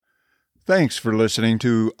Thanks for listening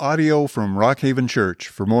to audio from Rockhaven Church.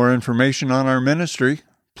 For more information on our ministry,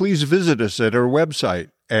 please visit us at our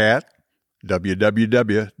website at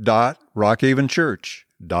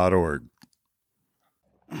www.rockhavenchurch.org.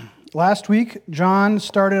 Last week, John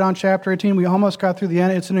started on chapter 18. We almost got through the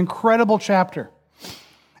end. It's an incredible chapter.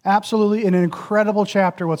 Absolutely an incredible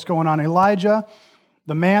chapter, what's going on. Elijah,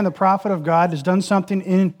 the man, the prophet of God, has done something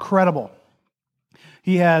incredible.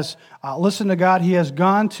 He has listened to God. He has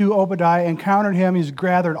gone to Obadiah, encountered him. He's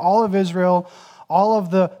gathered all of Israel, all of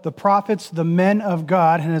the prophets, the men of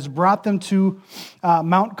God, and has brought them to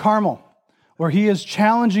Mount Carmel, where he is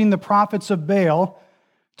challenging the prophets of Baal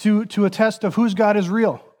to a test of whose God is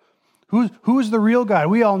real. Who's the real God?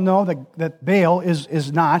 We all know that Baal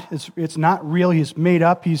is not. It's not real. He's made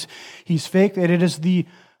up. He's fake. That it is the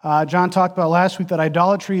John talked about last week that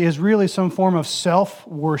idolatry is really some form of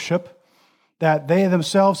self-worship, that they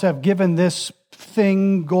themselves have given this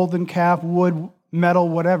thing, golden calf, wood, metal,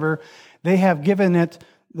 whatever, they have given it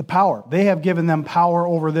the power. They have given them power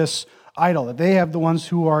over this idol, that they have the ones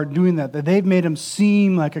who are doing that they've made him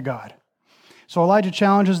seem like a god. So Elijah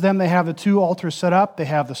challenges them. They have the two altars set up. They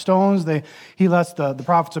have the stones. He lets the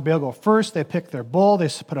prophets of Baal go first. They pick their bull. They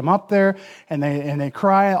put him up there, and they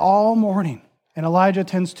cry all morning. And Elijah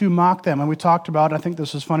tends to mock them. And we talked about, I think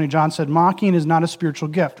this is funny, John said, mocking is not a spiritual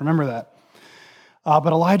gift. Remember that.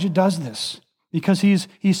 But Elijah does this because he's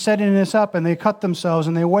setting this up, and they cut themselves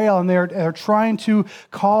and they wail, and they're trying to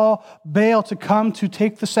call Baal to come to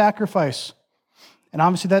take the sacrifice. And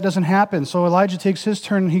obviously that doesn't happen. So Elijah takes his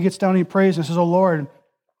turn, and he gets down and he prays and says, "Oh Lord,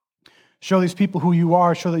 show these people who you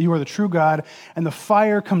are, show that you are the true God." And the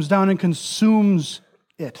fire comes down and consumes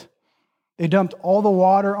it. They dumped all the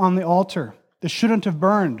water on the altar. This shouldn't have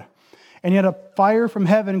burned. And yet a fire from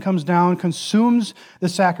heaven comes down, consumes the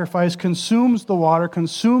sacrifice, consumes the water,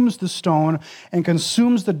 consumes the stone, and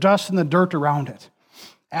consumes the dust and the dirt around it.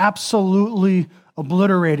 Absolutely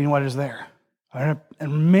obliterating what is there. An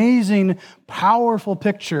amazing, powerful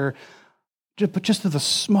picture, but just of the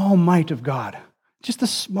small might of God. Just the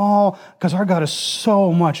small, because our God is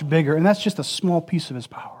so much bigger, and that's just a small piece of his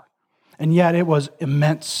power. And yet it was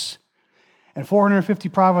immense. And 450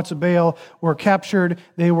 prophets of Baal were captured,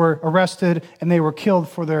 they were arrested, and they were killed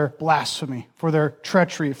for their blasphemy, for their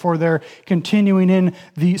treachery, for their continuing in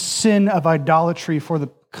the sin of idolatry for the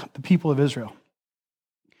people of Israel.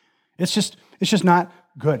 It's just not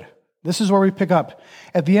good. This is where we pick up.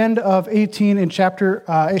 At the end of 18, in chapter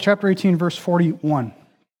 18, verse 41.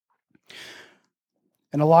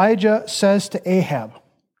 And Elijah says to Ahab,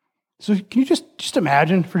 so can you just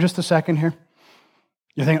imagine for just a second here?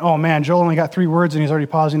 You're thinking, oh man, Joel only got 3 words and he's already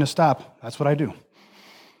pausing to stop. That's what I do.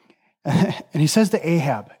 And he says to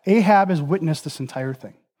Ahab has witnessed this entire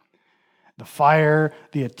thing. The fire,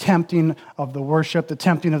 the attempting of the worship, the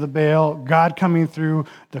tempting of the Baal, God coming through,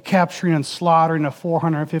 the capturing and slaughtering of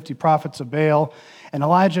 450 prophets of Baal. And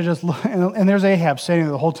Elijah and there's Ahab saying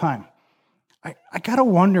the whole time, I got to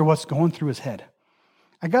wonder what's going through his head.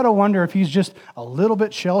 I got to wonder if he's just a little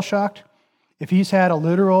bit shell-shocked, if he's had a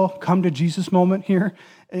literal come to Jesus moment here.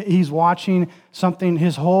 He's watching something,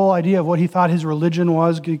 his whole idea of what he thought his religion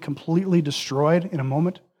was get completely destroyed in a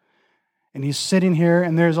moment. And he's sitting here,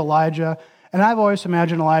 and there's Elijah. And I've always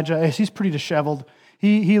imagined Elijah, as he's pretty disheveled.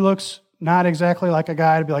 He looks not exactly like a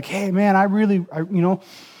guy to be like, hey man, I want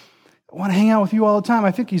to hang out with you all the time.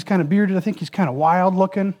 I think he's kind of bearded. I think he's kind of wild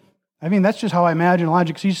looking. I mean, that's just how I imagine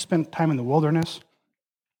Elijah, because he's spent time in the wilderness.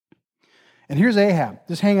 And here's Ahab,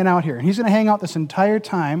 just hanging out here. And he's going to hang out this entire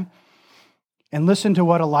time and listen to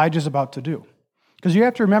what Elijah's about to do. Because you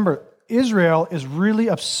have to remember, Israel is really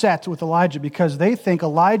upset with Elijah because they think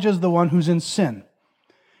Elijah's the one who's in sin.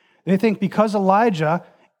 They think because Elijah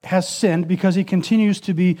has sinned, because he continues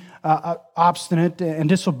to be obstinate and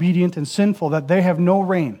disobedient and sinful, that they have no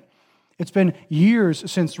rain. It's been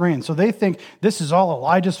years since rain. So they think this is all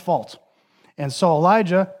Elijah's fault. And so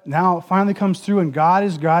Elijah now finally comes through, and God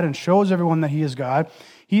is God and shows everyone that he is God.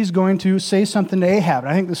 He's going to say something to Ahab.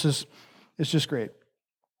 And I think it's just great.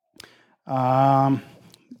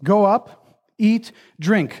 Go up, eat,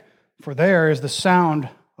 drink, for there is the sound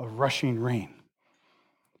of rushing rain.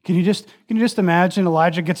 Can you just imagine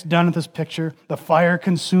Elijah gets done with this picture, the fire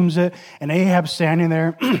consumes it, and Ahab standing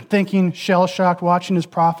there thinking, shell-shocked, watching his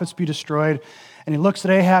prophets be destroyed. And he looks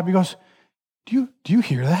at Ahab, he goes, do you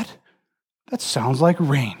hear that? That sounds like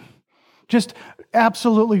rain. Just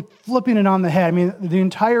absolutely flipping it on the head. I mean, the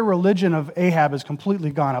entire religion of Ahab has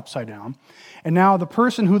completely gone upside down. And now the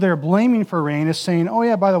person who they're blaming for rain is saying, oh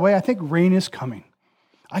yeah, by the way, I think rain is coming.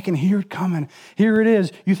 I can hear it coming. Here it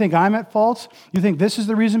is. You think I'm at fault? You think this is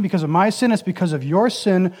the reason because of my sin? It's because of your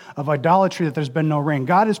sin of idolatry that there's been no rain.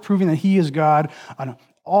 God is proving that he is God on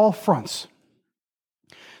all fronts.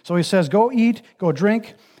 So he says, go eat, go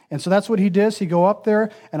drink. And so that's what he does. He go up there,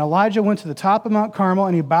 and Elijah went to the top of Mount Carmel,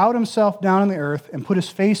 and he bowed himself down on the earth and put his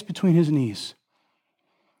face between his knees.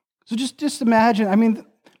 So just imagine, I mean,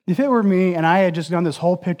 if it were me and I had just done this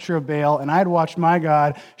whole picture of Baal and I'd watched my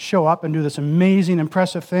God show up and do this amazing,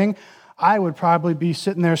 impressive thing, I would probably be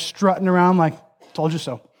sitting there strutting around like, told you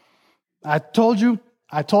so. I told you,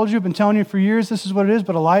 I've been telling you for years this is what it is.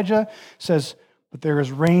 But Elijah says, but there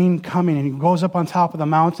is rain coming. And he goes up on top of the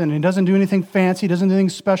mountain and he doesn't do anything fancy, he doesn't do anything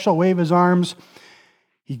special, wave his arms.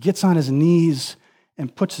 He gets on his knees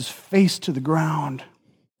and puts his face to the ground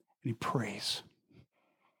and he prays.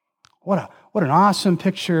 What an awesome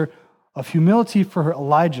picture of humility for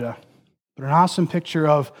Elijah, but an awesome picture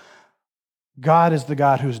of God is the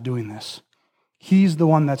God who's doing this. He's the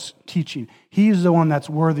one that's teaching. He's the one that's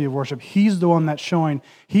worthy of worship. He's the one that's showing.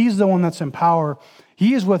 He's the one that's in power.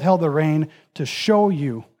 He has withheld the rain to show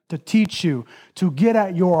you, to teach you, to get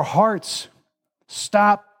at your hearts.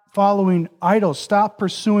 Stop following idols. Stop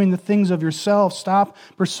pursuing the things of yourself. Stop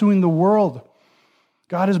pursuing the world.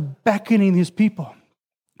 God is beckoning these people.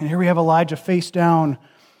 And here we have Elijah face down,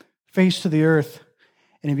 face to the earth,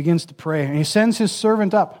 and he begins to pray. And he sends his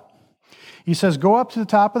servant up. He says, go up to the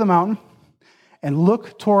top of the mountain and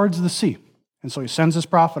look towards the sea. And so he sends his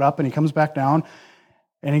prophet up, and he comes back down,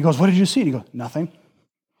 and he goes, what did you see? And he goes, nothing.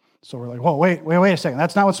 So we're like, whoa, wait a second.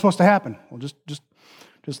 That's not what's supposed to happen. Well,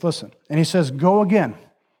 just listen. And he says, go again,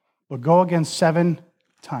 but go again 7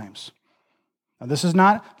 times. Now, this is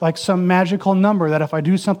not like some magical number that if I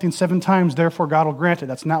do something 7 times, therefore God will grant it.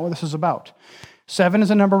 That's not what this is about. 7 is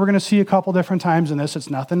a number we're going to see a couple different times in this. It's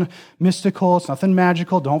nothing mystical. It's nothing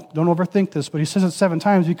magical. Don't overthink this. But he says it 7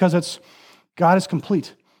 times because God is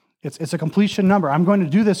complete. It's a completion number. I'm going to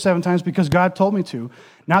do this 7 times because God told me to,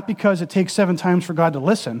 not because it takes 7 times for God to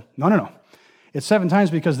listen. No. It's 7 times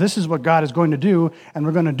because this is what God is going to do, and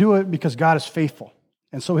we're going to do it because God is faithful.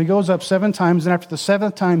 And so he goes up 7 times, and after the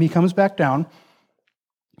 7th time, he comes back down.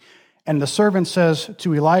 And the servant says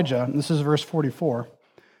to Elijah, and this is verse 44,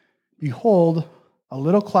 behold, a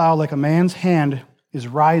little cloud like a man's hand is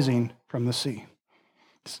rising from the sea.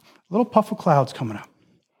 This little puff of cloud's coming up.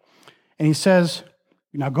 And he says,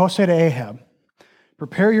 now go say to Ahab,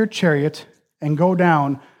 prepare your chariot and go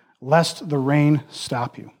down, lest the rain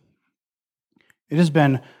stop you. It has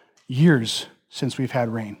been years since we've had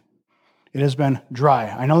rain. It has been dry.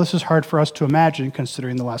 I know this is hard for us to imagine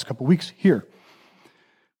considering the last couple weeks here.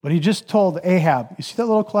 But he just told Ahab, you see that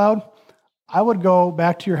little cloud? I would go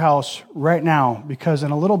back to your house right now because in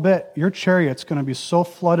a little bit, your chariot's going to be so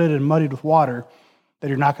flooded and muddied with water that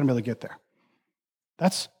you're not going to be able to get there.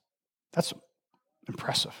 That's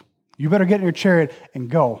impressive. You better get in your chariot and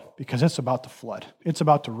go because it's about to flood. It's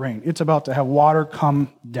about to rain. It's about to have water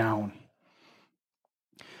come down.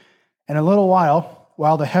 And a little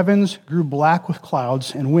while the heavens grew black with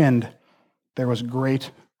clouds and wind, there was great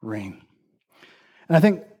rain. And I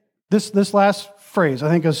think this last phrase, I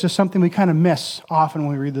think, is just something we kind of miss often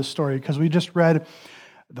when we read this story because we just read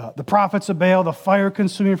the prophets of Baal, the fire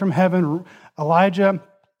consuming from heaven, Elijah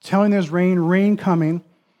telling there's rain coming,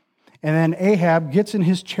 and then Ahab gets in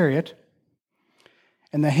his chariot,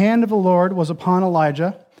 and the hand of the Lord was upon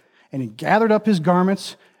Elijah, and he gathered up his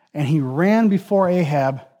garments, and he ran before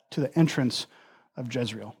Ahab to the entrance of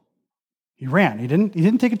Jezreel. He ran. He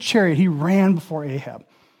didn't take a chariot. He ran before Ahab.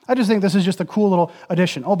 I just think this is just a cool little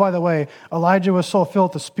addition. Oh, by the way, Elijah was so filled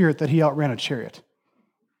with the Spirit that he outran a chariot.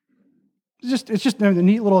 It's just a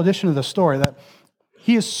neat little addition to the story that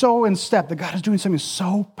he is so in step, that God is doing something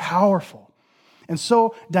so powerful and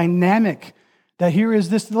so dynamic that here is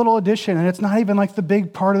this little addition, and it's not even like the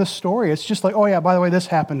big part of the story. It's just like, oh yeah, by the way, this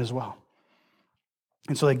happened as well.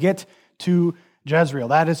 And so they get to Jezreel.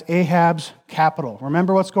 That is Ahab's capital.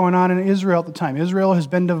 Remember what's going on in Israel at the time. Israel has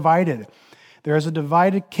been divided. There is a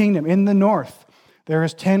divided kingdom in the north. There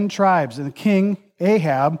is 10 tribes, and the king,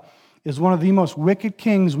 Ahab, is one of the most wicked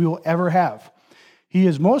kings we will ever have. He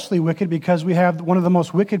is mostly wicked because we have one of the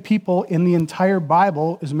most wicked people in the entire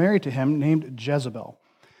Bible is married to him, named Jezebel.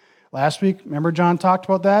 Last week, remember John talked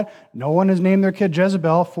about that? No one has named their kid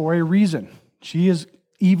Jezebel for a reason. She is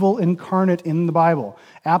evil incarnate in the Bible,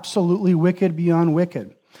 absolutely wicked beyond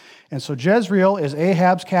wicked. And so Jezreel is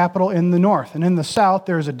Ahab's capital in the north. And in the south,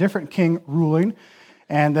 there is a different king ruling.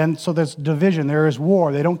 And then, so there's division. There is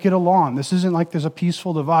war. They don't get along. This isn't like there's a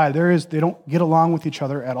peaceful divide. They don't get along with each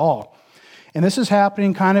other at all. And this is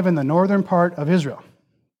happening kind of in the northern part of Israel.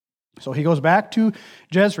 So he goes back to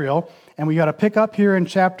Jezreel, And we got to pick up here in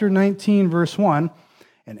chapter 19, verse 1.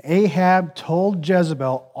 And Ahab told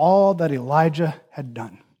Jezebel all that Elijah had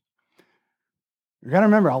done. You got to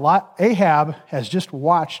remember, Ahab has just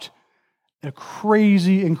watched a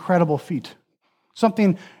crazy, incredible feat.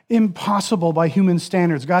 Something impossible by human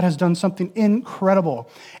standards. God has done something incredible.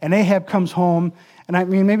 And Ahab comes home, and I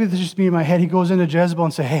mean, maybe this is just me in my head. He goes into Jezebel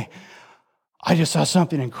and says, hey, I just saw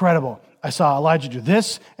something incredible. I saw Elijah do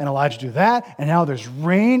this, and Elijah do that, and now there's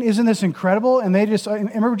rain. Isn't this incredible? And I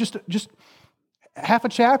remember just half a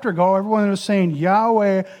chapter ago, everyone was saying,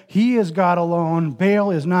 Yahweh, he is God alone.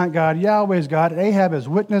 Baal is not God. Yahweh is God. Ahab has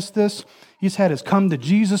witnessed this. He's had his come to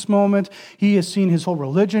Jesus moment. He has seen his whole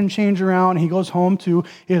religion change around. He goes home to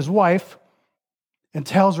his wife and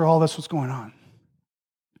tells her all this what's going on.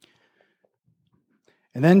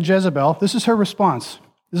 And then Jezebel, this is her response.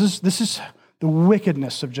 This is the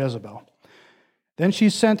wickedness of Jezebel. Then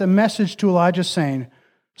she sent a message to Elijah saying,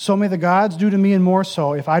 so may the gods do to me and more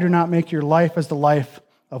so if I do not make your life as the life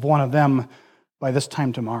of one of them by this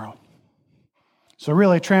time tomorrow. So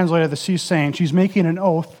really translated, she's saying she's making an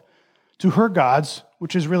oath to her gods,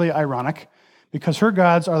 which is really ironic because her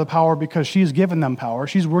gods are the power because she's given them power.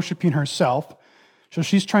 She's worshiping herself. So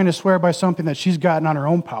she's trying to swear by something that she's gotten on her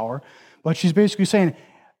own power. But she's basically saying,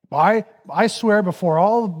 I swear before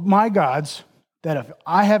all of my gods that if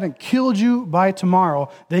I haven't killed you by tomorrow,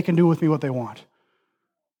 they can do with me what they want.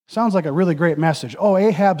 Sounds like a really great message. Oh,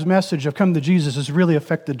 Ahab's message of come to Jesus has really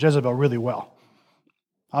affected Jezebel really well.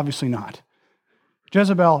 Obviously not.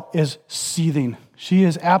 Jezebel is seething. She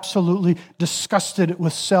is absolutely disgusted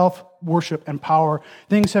with self-worship and power.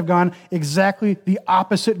 Things have gone exactly the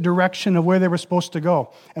opposite direction of where they were supposed to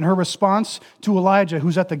go. And her response to Elijah,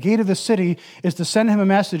 who's at the gate of the city, is to send him a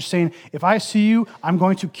message saying, if I see you, I'm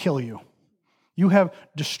going to kill you. You have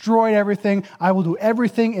destroyed everything. I will do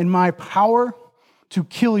everything in my power to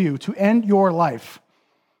kill you, to end your life.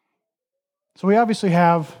 So we obviously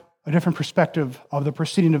have a different perspective of the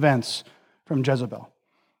preceding events from Jezebel.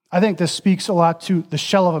 I think this speaks a lot to the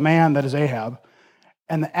shell of a man that is Ahab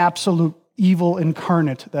and the absolute evil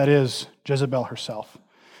incarnate that is Jezebel herself.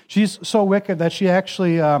 She's so wicked that she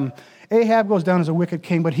actually, Ahab goes down as a wicked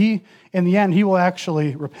king, but in the end, he will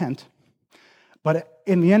actually repent. But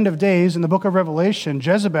in the end of days, in the book of Revelation,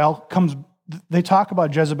 they talk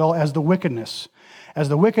about Jezebel as the wickedness. As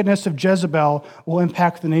the wickedness of Jezebel will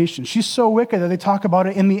impact the nation. She's so wicked that they talk about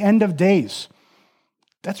it in the end of days.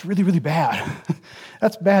 That's really, really bad.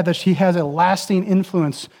 That's bad that she has a lasting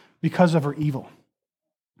influence because of her evil.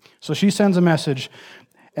 So she sends a message,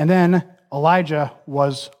 and then Elijah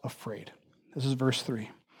was afraid. This is verse 3.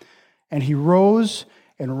 And he rose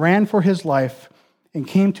and ran for his life and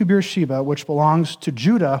came to Beersheba, which belongs to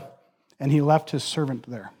Judah, and he left his servant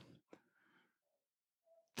there.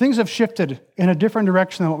 Things have shifted in a different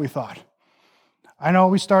direction than what we thought. I know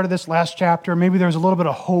we started this last chapter. Maybe there's a little bit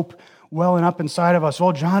of hope welling up inside of us.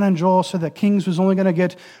 Well, John and Joel said that Kings was only going to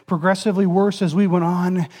get progressively worse as we went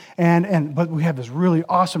on. But we have this really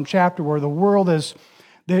awesome chapter where the world is,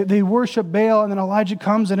 they worship Baal, and then Elijah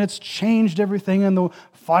comes and it's changed everything, and the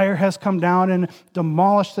fire has come down and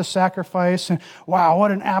demolished the sacrifice. And wow,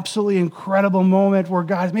 what an absolutely incredible moment where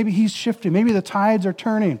God, maybe he's shifting. Maybe the tides are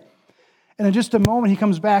turning. And in just a moment, he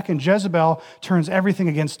comes back and Jezebel turns everything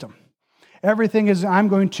against him. Everything is, I'm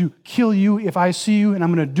going to kill you if I see you, and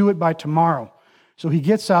I'm going to do it by tomorrow. So he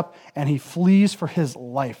gets up and he flees for his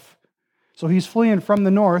life. So he's fleeing from the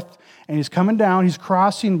north, and he's coming down. He's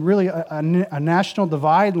crossing really a national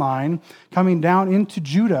divide line, coming down into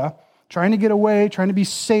Judah, trying to get away, trying to be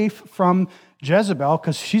safe from Jezebel,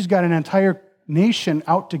 because she's got an entire nation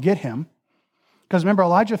out to get him. Because remember,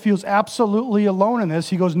 Elijah feels absolutely alone in this.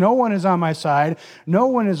 He goes, no one is on my side. No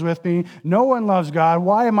one is with me. No one loves God.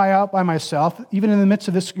 Why am I out by myself? Even in the midst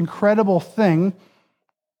of this incredible thing,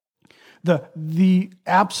 the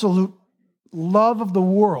absolute love of the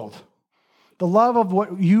world, the love of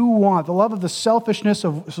what you want, the love of the selfishness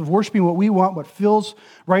of worshiping what we want, what feels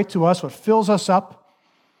right to us, what fills us up,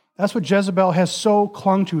 that's what Jezebel has so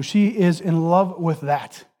clung to. She is in love with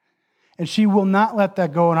that. And she will not let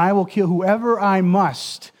that go, and I will kill whoever I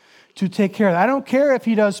must to take care of that. I don't care if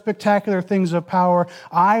he does spectacular things of power.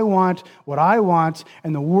 I want what I want,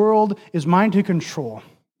 and the world is mine to control.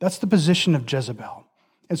 That's the position of Jezebel.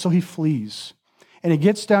 And so he flees. And he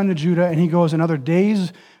gets down to Judah, and he goes another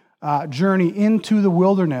day's journey into the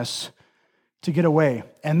wilderness to get away.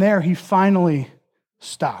 And there he finally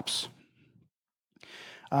stops.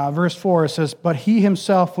 Verse 4 says, but he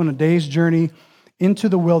himself went a day's journey into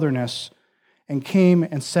the wilderness and came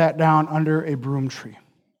and sat down under a broom tree.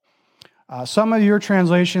 Some of your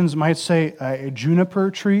translations might say a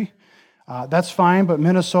juniper tree. That's fine, but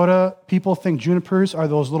Minnesota, people think junipers are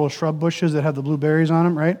those little shrub bushes that have the blueberries on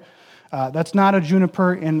them, right? That's not a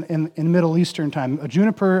juniper in Middle Eastern time. A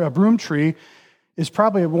juniper, a broom tree, is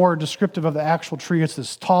probably more descriptive of the actual tree. It's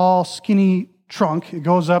this tall, skinny trunk. It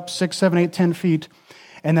goes up 6, 7, 8, 10 feet,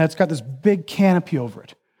 and then it's got this big canopy over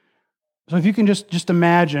it. So if you can just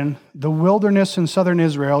imagine, the wilderness in southern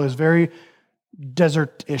Israel is very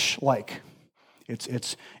desert-ish like.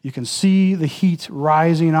 It's you can see the heat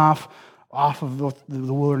rising off of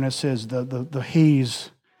the wilderness is, the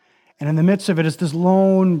haze. And in the midst of it is this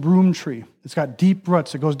lone broom tree. It's got deep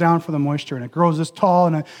roots. It goes down for the moisture, and it grows this tall,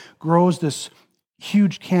 and it grows this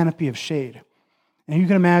huge canopy of shade. And you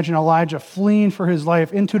can imagine Elijah fleeing for his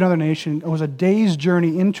life into another nation. It was a day's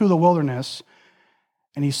journey into the wilderness,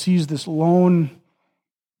 and he sees this lone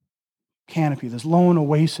canopy, this lone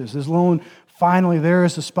oasis, this lone, finally there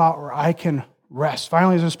is a spot where I can rest.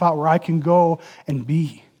 Finally there's a spot where I can go and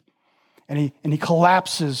be. And he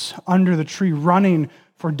collapses under the tree, running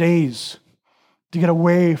for days to get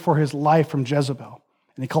away for his life from Jezebel.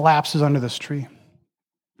 And he collapses under this tree.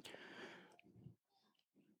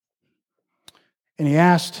 And he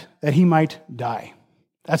asked that he might die.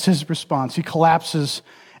 That's his response. He collapses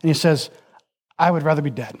and he says, I would rather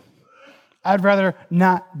be dead. I'd rather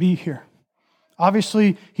not be here.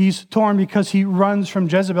 Obviously, he's torn because he runs from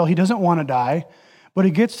Jezebel. He doesn't want to die, but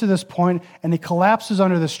he gets to this point and he collapses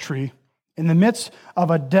under this tree in the midst of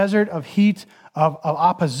a desert of heat, of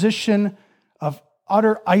opposition, of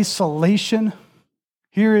utter isolation.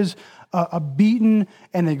 Here is a beaten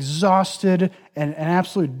and exhausted and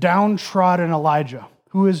absolutely downtrodden Elijah,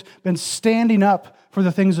 who has been standing up for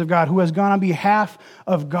the things of God, who has gone on behalf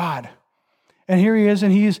of God. And here he is,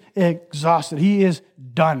 and he's exhausted. He is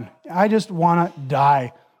done. I just want to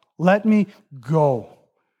die. Let me go.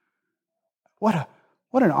 What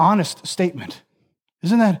an honest statement.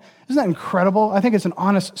 Isn't that incredible? I think it's an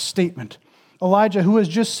honest statement. Elijah, who has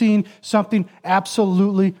just seen something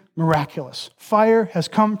absolutely miraculous. Fire has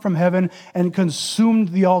come from heaven and consumed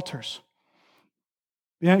the altars.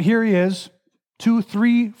 And here he is, 2,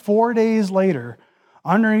 3, 4 days later,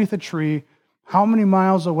 underneath a tree, how many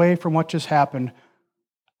miles away from what just happened?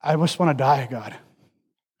 I just want to die, God.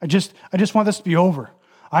 I just want this to be over.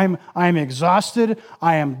 I am exhausted.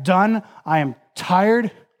 I am done. I am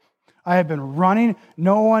tired. I have been running.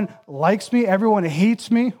 No one likes me. Everyone hates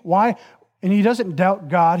me. Why? And he doesn't doubt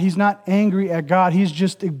God. He's not angry at God. He's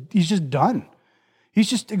just done. He's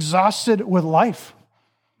just exhausted with life.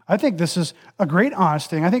 I think this is a great honest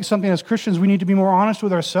thing. I think something as Christians we need to be more honest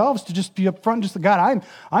with ourselves, to just be upfront, just to God,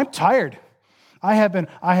 I'm tired. I have been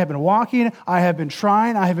walking, I have been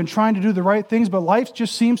trying to do the right things, but life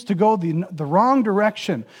just seems to go the wrong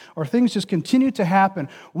direction, or things just continue to happen.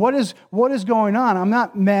 What is going on? I'm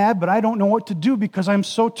not mad, but I don't know what to do because I'm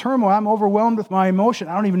so turmoil. I'm overwhelmed with my emotion.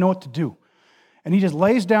 I don't even know what to do. And he just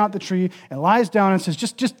lays down at the tree and lies down and says,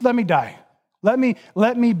 just let me die. Let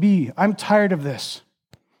me be. I'm tired of this.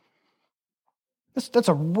 That's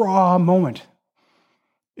a raw moment.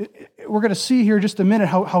 We're going to see here in just a minute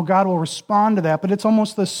how God will respond to that, but it's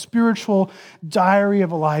almost the spiritual diary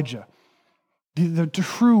of Elijah. The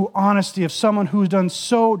true honesty of someone who's done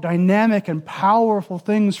so dynamic and powerful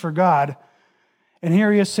things for God. And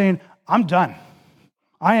here he is saying, I'm done.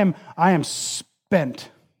 I am spent.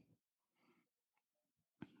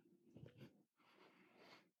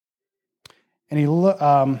 And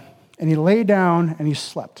he lay down and he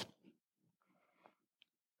slept.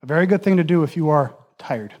 A very good thing to do if you are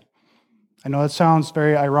tired. I know that sounds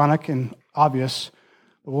very ironic and obvious,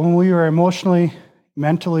 but when we are emotionally,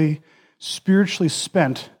 mentally, spiritually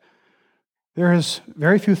spent, there is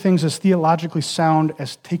very few things as theologically sound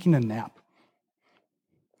as taking a nap.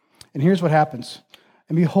 And here's what happens.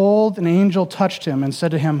 And behold, an angel touched him and said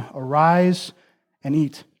to him, arise and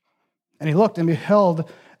eat. And he looked and beheld,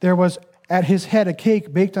 there was at his head a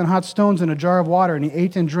cake baked on hot stones and a jar of water, and he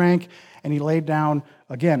ate and drank, and he laid down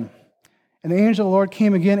again. And the angel of the Lord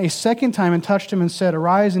came again a second time and touched him and said,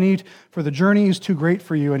 arise and eat, for the journey is too great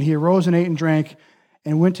for you. And he arose and ate and drank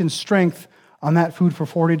and went in strength on that food for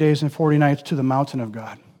 40 days and 40 nights to the mountain of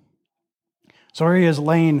God. So here he is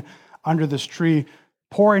laying under this tree,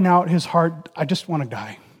 pouring out his heart. I just want to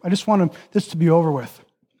die. I just want this to be over with.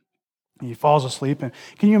 And he falls asleep. And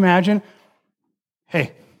can you imagine?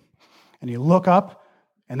 Hey, and you look up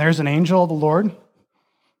and there's an angel of the Lord.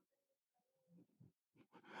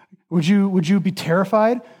 Would you be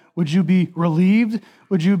terrified? Would you be relieved?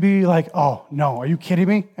 Would you be like, oh, no, are you kidding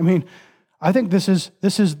me? I mean, I think this is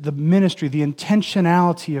the ministry, the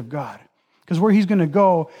intentionality of God. Because where he's going to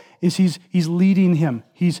go is he's leading him.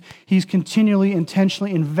 He's continually,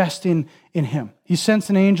 intentionally investing in him. He sends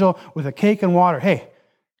an angel with a cake and water. Hey,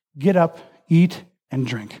 get up, eat, and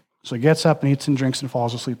drink. So he gets up and eats and drinks and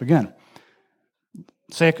falls asleep again.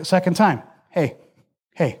 Second time. Hey,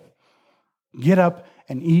 get up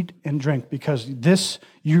and eat and drink, because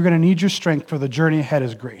you're going to need your strength, for the journey ahead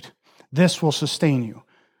is great. This will sustain you.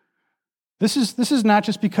 This is not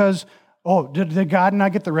just because, did God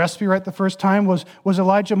not get the recipe right the first time? Was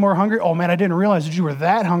Elijah more hungry? Oh man, I didn't realize that you were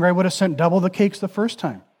that hungry. I would have sent double the cakes the first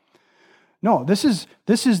time. No, this is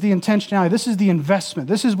the intentionality. This is the investment.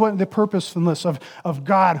 This is what the purposefulness of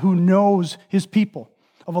God, who knows his people,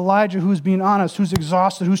 of Elijah, who's being honest, who's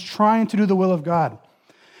exhausted, who's trying to do the will of God.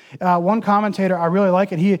 One commentator, I really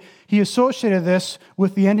like it, he associated this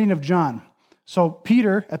with the ending of John. So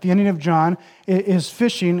Peter, at the ending of John, is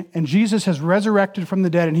fishing, and Jesus has resurrected from the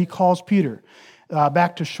dead, and he calls Peter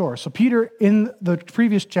back to shore. So Peter, in the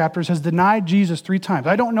previous chapters, has denied Jesus 3 times.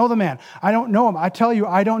 I don't know the man. I don't know him. I tell you,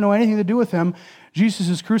 I don't know anything to do with him. Jesus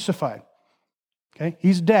is crucified. Okay,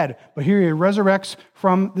 he's dead, but here he resurrects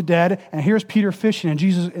from the dead, and here's Peter fishing, and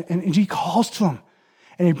Jesus, and he calls to him.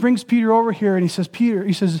 And he brings Peter over here, and he says,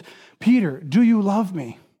 Peter, do you love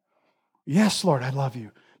me? Yes, Lord, I love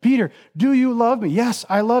you. Peter, do you love me? Yes,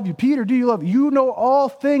 I love you. Peter, do you love me? You know all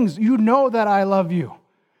things. You know that I love you.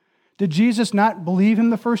 Did Jesus not believe him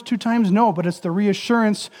the first 2 times? No, but it's the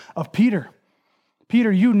reassurance of Peter.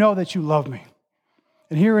 Peter, you know that you love me.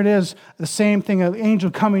 And here it is, the same thing, an angel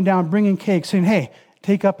coming down, bringing cake, saying, hey,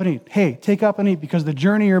 take up and eat. Hey, take up and eat, because the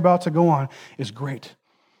journey you're about to go on is great.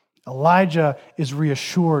 Elijah is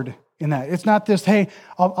reassured in that. It's not this, hey,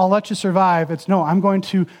 I'll let you survive. It's no, I'm going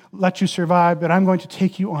to let you survive, but I'm going to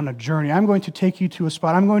take you on a journey. I'm going to take you to a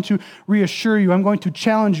spot. I'm going to reassure you. I'm going to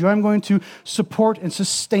challenge you. I'm going to support and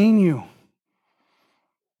sustain you.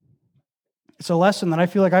 It's a lesson that I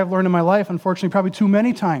feel like I've learned in my life, unfortunately, probably too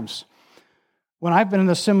many times. When I've been in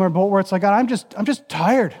a similar boat where it's like, God, I'm just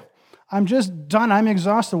tired. I'm just done. I'm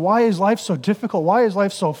exhausted. Why is life so difficult? Why is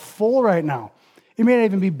life so full right now? It may not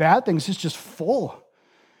even be bad things. It's just full.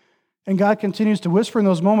 And God continues to whisper in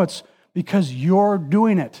those moments, because you're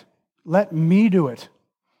doing it. Let me do it.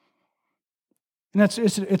 And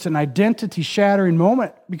it's an identity-shattering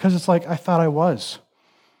moment, because it's like, I thought I was.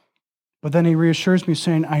 But then he reassures me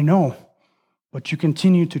saying, I know, but you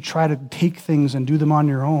continue to try to take things and do them on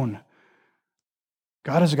your own.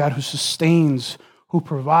 God is a God who sustains, who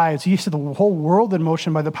provides. He set the whole world in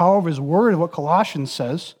motion by the power of his word, what Colossians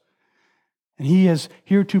says. And he is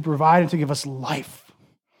here to provide and to give us life,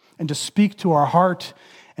 and to speak to our heart,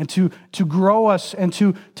 and to grow us, and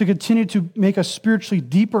to continue to make us spiritually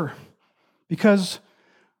deeper. Because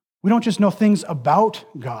we don't just know things about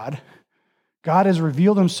God. God has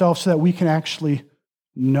revealed himself so that we can actually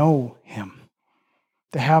know him,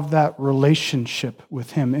 to have that relationship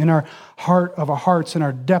with him. In our heart of our hearts, in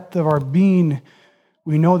our depth of our being,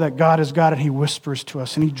 we know that God is God, and he whispers to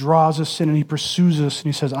us, and he draws us in, and he pursues us, and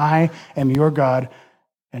he says, I am your God,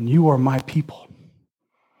 and you are my people.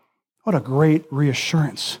 What a great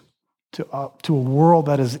reassurance to a world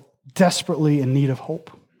that is desperately in need of hope.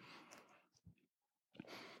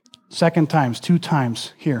 2 times, 2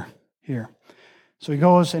 times, here. So he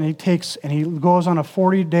goes and he goes on a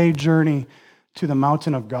 40-day journey to the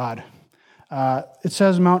mountain of God. It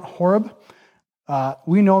says Mount Horeb.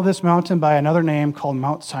 We know this mountain by another name called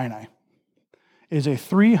Mount Sinai. It is a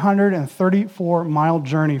 334-mile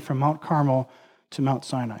journey from Mount Carmel to Mount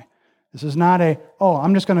Sinai. This is not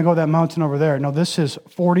I'm just going to go that mountain over there. No, this is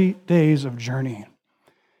 40 days of journeying.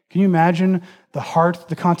 Can you imagine the heart,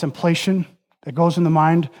 the contemplation that goes in the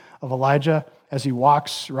mind of Elijah as he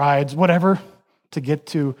walks, rides, whatever, to get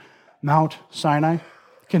to Mount Sinai?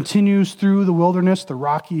 Continues through the wilderness, the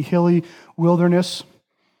rocky, hilly wilderness,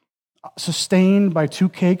 sustained by 2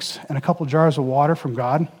 cakes and a couple jars of water from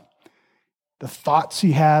God. The thoughts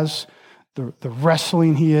he has, the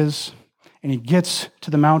wrestling he is, and he gets to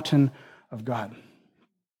the mountain of God.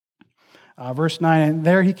 Verse 9, and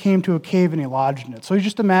there he came to a cave and he lodged in it. So you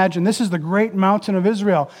just imagine, this is the great mountain of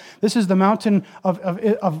Israel. This is the mountain of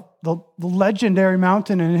the legendary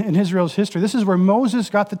mountain in Israel's history. This is where Moses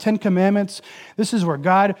got the 10 Commandments. This is where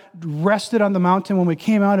God rested on the mountain when we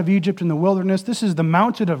came out of Egypt in the wilderness. This is the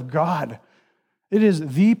mountain of God. It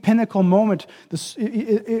is the pinnacle moment.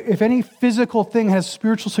 If any physical thing has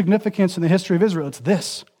spiritual significance in the history of Israel, it's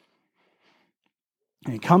this.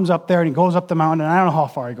 And he comes up there and he goes up the mountain, and I don't know how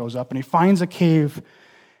far he goes up, and he finds a cave,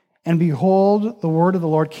 and behold, the word of the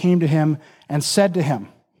Lord came to him and said to him,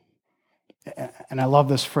 and I love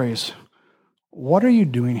this phrase, what are you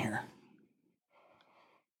doing here?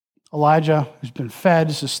 Elijah, who's been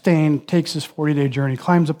fed, sustained, takes his 40-day journey,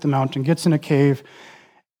 climbs up the mountain, gets in a cave,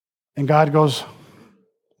 and God goes,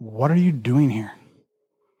 "What are you doing here?"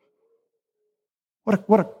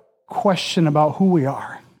 What a question about who we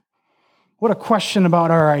are. What a question about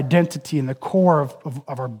our identity and the core of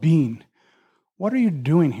our being. What are you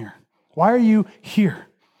doing here? Why are you here?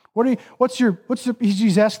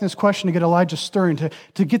 He's asking this question to get Elijah stirring,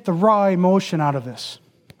 to get the raw emotion out of this.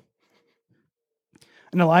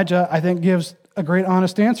 And Elijah, I think, gives a great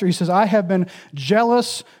honest answer. He says, "I have been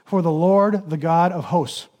jealous for the Lord, the God of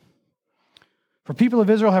hosts. For people of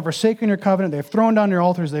Israel have forsaken your covenant, they have thrown down your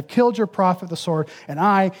altars, they've killed your prophet with the sword, and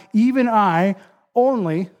I, even I,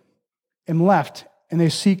 only am left, and they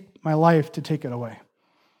seek my life to take it away.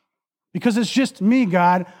 Because it's just me,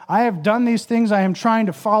 God. I have done these things, I am trying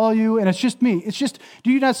to follow you, and it's just me.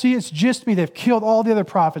 Do you not see? It's just me. They've killed all the other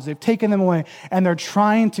prophets, they've taken them away, and they're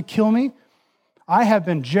trying to kill me. I have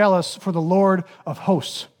been jealous for the Lord of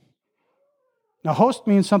hosts." Now, host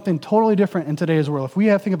means something totally different in today's world. If we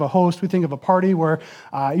think of a host, we think of a party where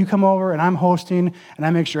you come over and I'm hosting and I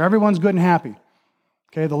make sure everyone's good and happy.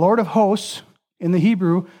 Okay, the Lord of hosts in the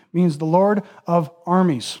Hebrew means the Lord of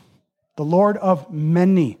armies, the Lord of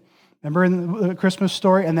many. Remember in the Christmas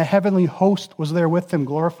story, and the heavenly host was there with them,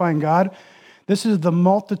 glorifying God? This is the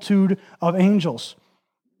multitude of angels.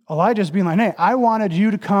 Elijah's being like, "Hey, I wanted you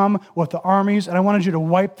to come with the armies, and I wanted you to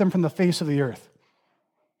wipe them from the face of the earth.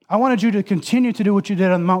 I wanted you to continue to do what you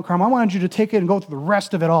did on Mount Carmel. I wanted you to take it and go through the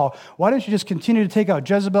rest of it all. Why don't you just continue to take out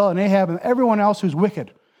Jezebel and Ahab and everyone else who's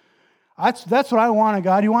wicked? That's what I wanted,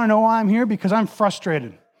 God. You want to know why I'm here? Because I'm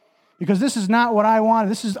frustrated. Because this is not what I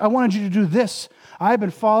wanted. I wanted you to do this. I've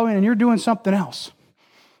been following, and you're doing something else.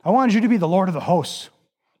 I wanted you to be the Lord of the hosts.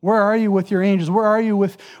 Where are you with your angels? Where are you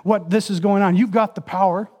with what this is going on? You've got the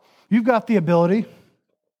power. You've got the ability.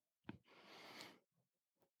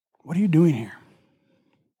 What are you doing here?"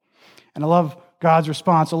 And I love God's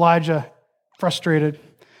response. Elijah, frustrated,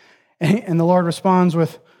 and the Lord responds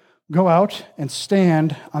with, "Go out and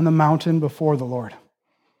stand on the mountain before the Lord."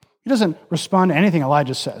 He doesn't respond to anything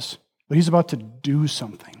Elijah says, but he's about to do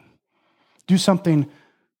something. Do something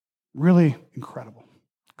really incredible.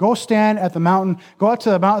 "Go stand at the mountain, go out to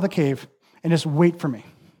the mount of the cave, and just wait for me."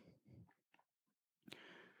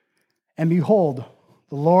 And behold,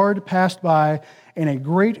 the Lord passed by, and a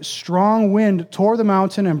great strong wind tore the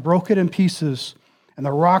mountain and broke it in pieces, and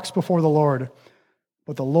the rocks before the Lord.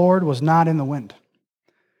 But the Lord was not in the wind.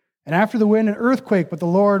 And after the wind, an earthquake, but the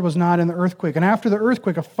Lord was not in the earthquake. And after the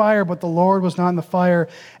earthquake, a fire, but the Lord was not in the fire.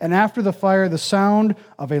 And after the fire, the sound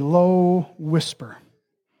of a low whisper.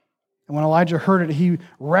 And when Elijah heard it, he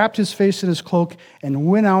wrapped his face in his cloak and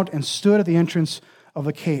went out and stood at the entrance of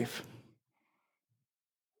the cave.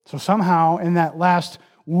 So somehow, in that last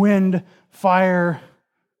wind, fire,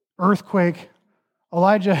 earthquake,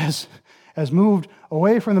 Elijah has moved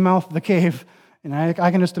away from the mouth of the cave, and I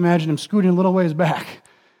can just imagine him scooting a little ways back,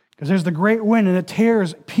 because there's the great wind, and it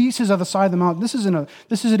tears pieces of the side of the mountain. This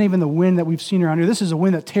isn't even the wind that we've seen around here. This is a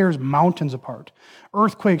wind that tears mountains apart,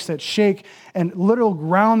 earthquakes that shake, and literal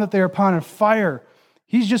ground that they're upon, and fire.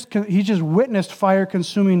 He's just witnessed fire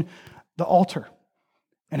consuming the altar.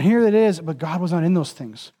 And here it is, but God was not in those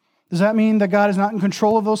things. Does that mean that God is not in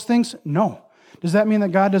control of those things? No. Does that mean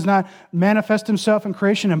that God does not manifest himself in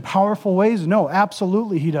creation in powerful ways? No,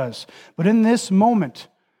 absolutely he does. But in this moment,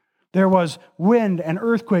 there was wind and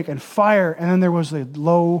earthquake and fire, and then there was a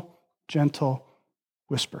low, gentle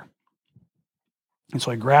whisper. And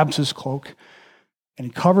so he grabs his cloak, and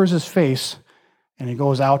he covers his face, and he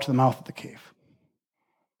goes out to the mouth of the cave.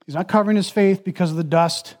 He's not covering his face because of the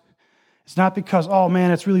dust. It's not because, oh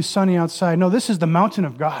man, it's really sunny outside. No, this is the mountain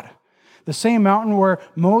of God. The same mountain where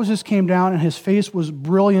Moses came down and his face was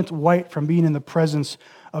brilliant white from being in the presence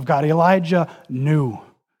of God. Elijah knew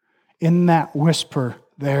in that whisper,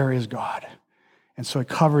 there is God. And so he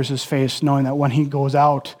covers his face, knowing that when he goes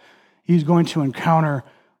out, he's going to encounter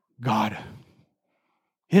God.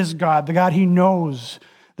 His God, the God he knows,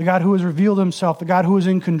 the God who has revealed himself, the God who is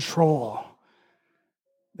in control.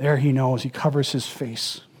 There he knows, he covers his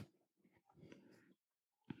face.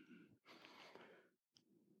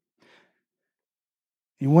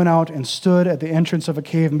 He went out and stood at the entrance of a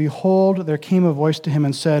cave, and behold, there came a voice to him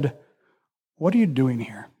and said, "What are you doing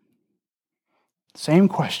here?" Same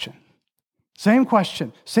question,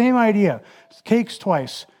 same idea. Cakes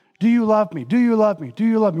twice. Do you love me? Do you love me? Do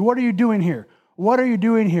you love me? What are you doing here? What are you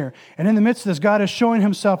doing here? And in the midst of this, God is showing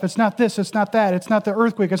himself. It's not this, it's not that. It's not the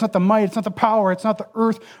earthquake. It's not the might. It's not the power. It's not the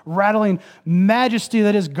earth-rattling majesty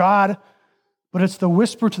that is God. But it's the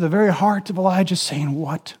whisper to the very heart of Elijah saying,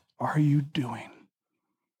 what are you doing?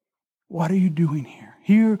 What are you doing here?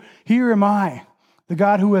 Here am I, the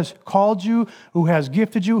God who has called you, who has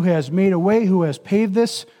gifted you, who has made a way, who has paved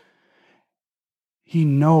this. He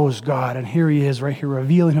knows God, and here he is right here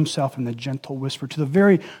revealing himself in the gentle whisper to the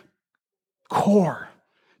very core.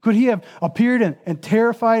 Could he have appeared and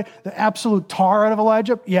terrified the absolute tar out of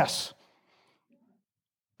Elijah? Yes.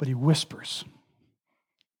 But he whispers.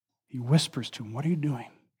 He whispers to him, what are you doing?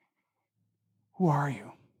 Who are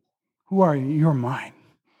you? Who are you? You're mine.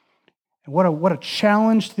 And what a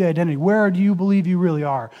challenge to the identity. Where do you believe you really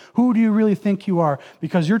are? Who do you really think you are?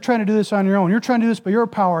 Because you're trying to do this on your own. You're trying to do this by your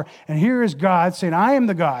power. And here is God saying, I am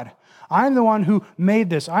the God. I'm the one who made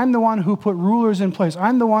this. I'm the one who put rulers in place.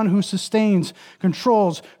 I'm the one who sustains,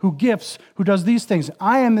 controls, who gifts, who does these things.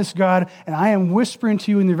 I am this God, and I am whispering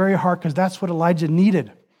to you in your very heart because that's what Elijah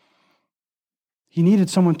needed. He needed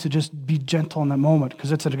someone to just be gentle in that moment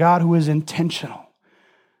because it's a God who is intentional,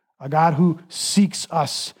 a God who seeks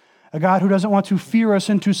us, a God who doesn't want to fear us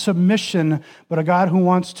into submission, but a God who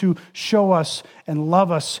wants to show us and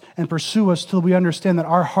love us and pursue us till we understand that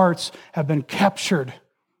our hearts have been captured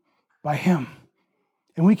by him.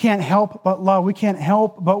 And we can't help but love. We can't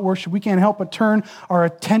help but worship. We can't help but turn our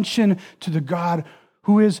attention to the God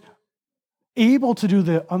who is able to do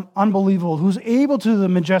the unbelievable, who's able to do the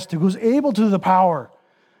majestic, who's able to do the power,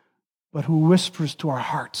 but who whispers to our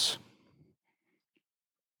hearts.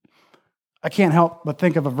 I can't help but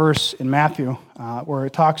think of a verse in Matthew where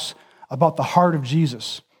it talks about the heart of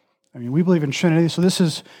Jesus. I mean, we believe in Trinity, so this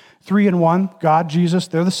is 3 in 1, God, Jesus,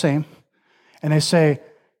 they're the same. And they say,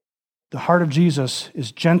 the heart of Jesus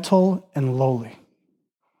is gentle and lowly.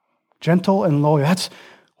 Gentle and lowly. That's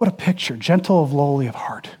what a picture. Gentle of lowly of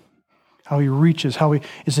heart. How he reaches, how he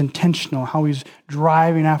is intentional, how he's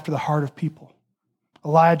driving after the heart of people.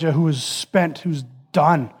 Elijah, who is spent, who's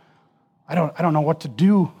done. I don't know what to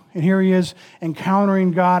do. And here he is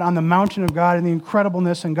encountering God on the mountain of God and the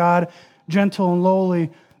incredibleness, and God gentle and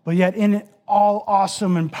lowly, but yet in all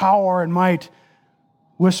awesome and power and might,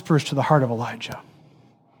 whispers to the heart of Elijah.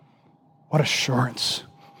 What assurance.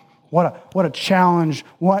 What a challenge.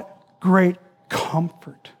 What great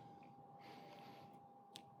comfort.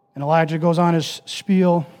 And Elijah goes on his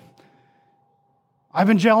spiel. I've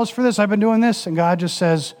been jealous for this. I've been doing this. And God just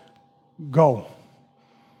says, go.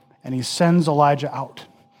 And he sends Elijah out.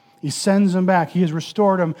 He sends him back. He has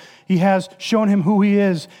restored him. He has shown him who he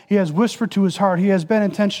is. He has whispered to his heart. He has been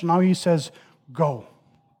intentional. Now he says, go.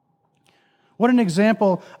 What an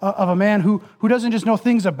example of a man who doesn't just know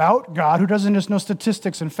things about God, who doesn't just know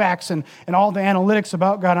statistics and facts and all the analytics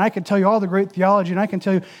about God. And I can tell you all the great theology, and I can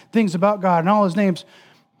tell you things about God and all his names.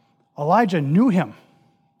 Elijah knew him.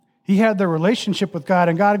 He had the relationship with God,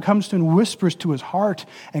 and God comes to him and whispers to his heart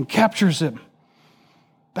and captures him.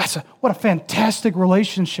 What a fantastic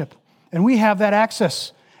relationship. And we have that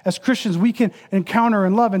access. As Christians, we can encounter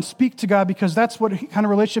and love and speak to God because that's what kind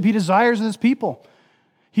of relationship he desires in his people.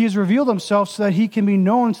 He has revealed himself so that he can be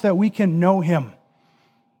known, so that we can know him.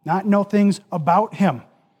 Not know things about him.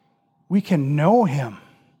 We can know him.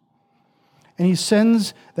 And he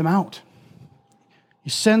sends them out. He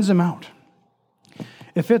sends them out.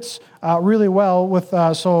 It fits really well with,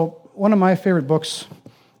 so one of my favorite books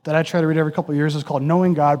that I try to read every couple of years is called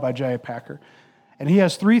Knowing God by J.I. Packer. And he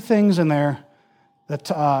has 3 things in there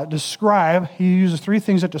that he uses 3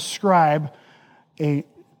 things that describe a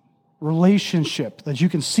relationship that you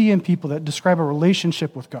can see in people that describe a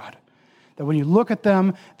relationship with God. That when you look at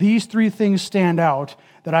them, these 3 things stand out,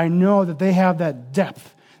 that I know that they have that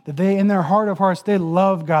depth, that they, in their heart of hearts, they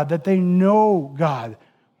love God, that they know God.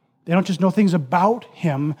 They don't just know things about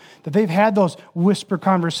him, that they've had those whisper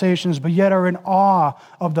conversations, but yet are in awe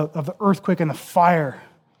of the earthquake and the fire.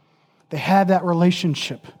 They have that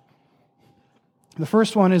relationship. The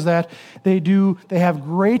first one is that they have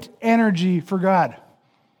great energy for God.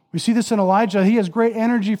 We see this in Elijah. He has great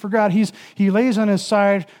energy for God. He lays on his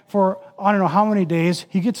side for I don't know how many days.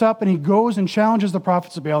 He gets up and he goes and challenges the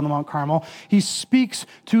prophets of Baal on the Mount Carmel. He speaks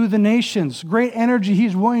to the nations. Great energy.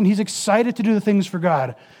 He's excited to do the things for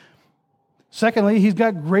God. Secondly, he's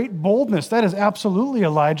got great boldness. That is absolutely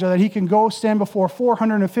Elijah, that he can go stand before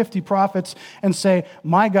 450 prophets and say,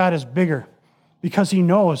 my God is bigger, because he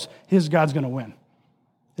knows his God's going to win.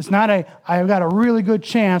 It's not I've got a really good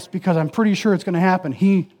chance because I'm pretty sure it's going to happen.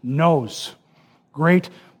 He knows. Great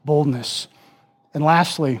boldness. And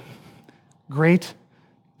lastly, great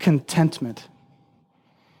contentment.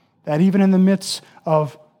 That even in the midst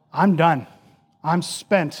of, I'm done, I'm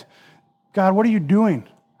spent, God, what are you doing?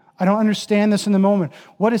 I don't understand this in the moment.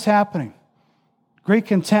 What is happening? Great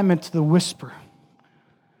contentment to the whisper.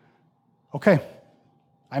 Okay,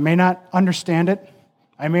 I may not understand it.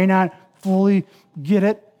 I may not fully get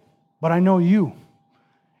it, but I know you.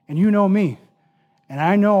 and you know me, and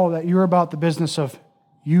I know that you're about the business of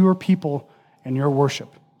your people and your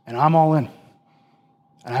worship, and I'm all in,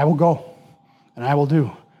 and I will go, and I will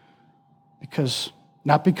do,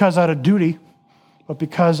 not because out of duty, but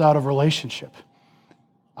because out of relationship.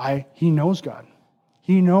 He knows God.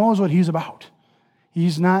 He knows what he's about.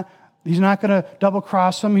 He's not going to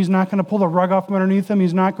double-cross him. He's not going to pull the rug off from underneath him.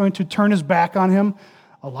 He's not going to turn his back on him.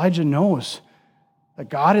 Elijah knows that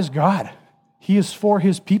God is God. He is for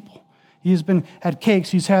his people. He has had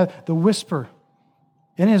cakes. He's had the whisper.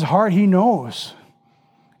 In his heart, he knows.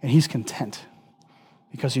 And he's content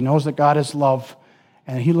because he knows that God is love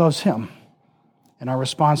and he loves him. And our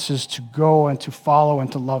response is to go and to follow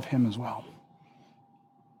and to love him as well.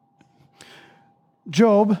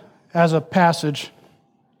 Job, as a passage,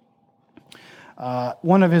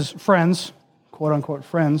 one of his friends, quote-unquote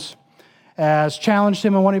friends, has challenged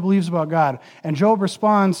him on what he believes about God. And Job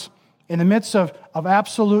responds in the midst of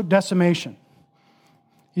absolute decimation.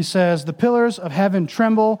 He says, the pillars of heaven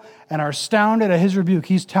tremble and are astounded at his rebuke.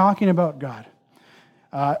 He's talking about God.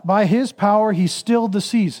 By his power, he stilled the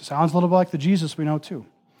seas. Sounds a little bit like the Jesus we know too.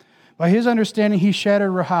 By his understanding, he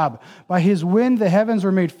shattered Rahab. By his wind, the heavens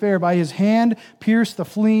were made fair. By his hand, pierced the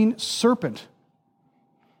fleeing serpent.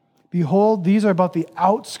 Behold, these are but the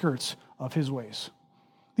outskirts of his ways.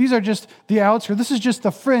 These are just the outskirts. This is just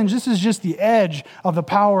the fringe. This is just the edge of the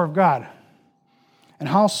power of God. And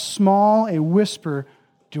how small a whisper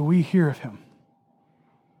do we hear of him?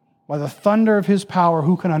 By the thunder of his power,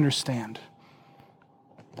 who can understand?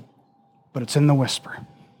 But it's in the whisper.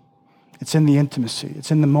 It's in the intimacy.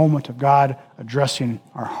 It's in the moment of God addressing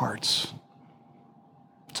our hearts.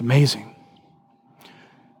 It's amazing.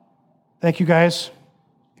 Thank you, guys.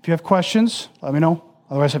 If you have questions, let me know.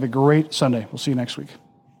 Otherwise, have a great Sunday. We'll see you next week.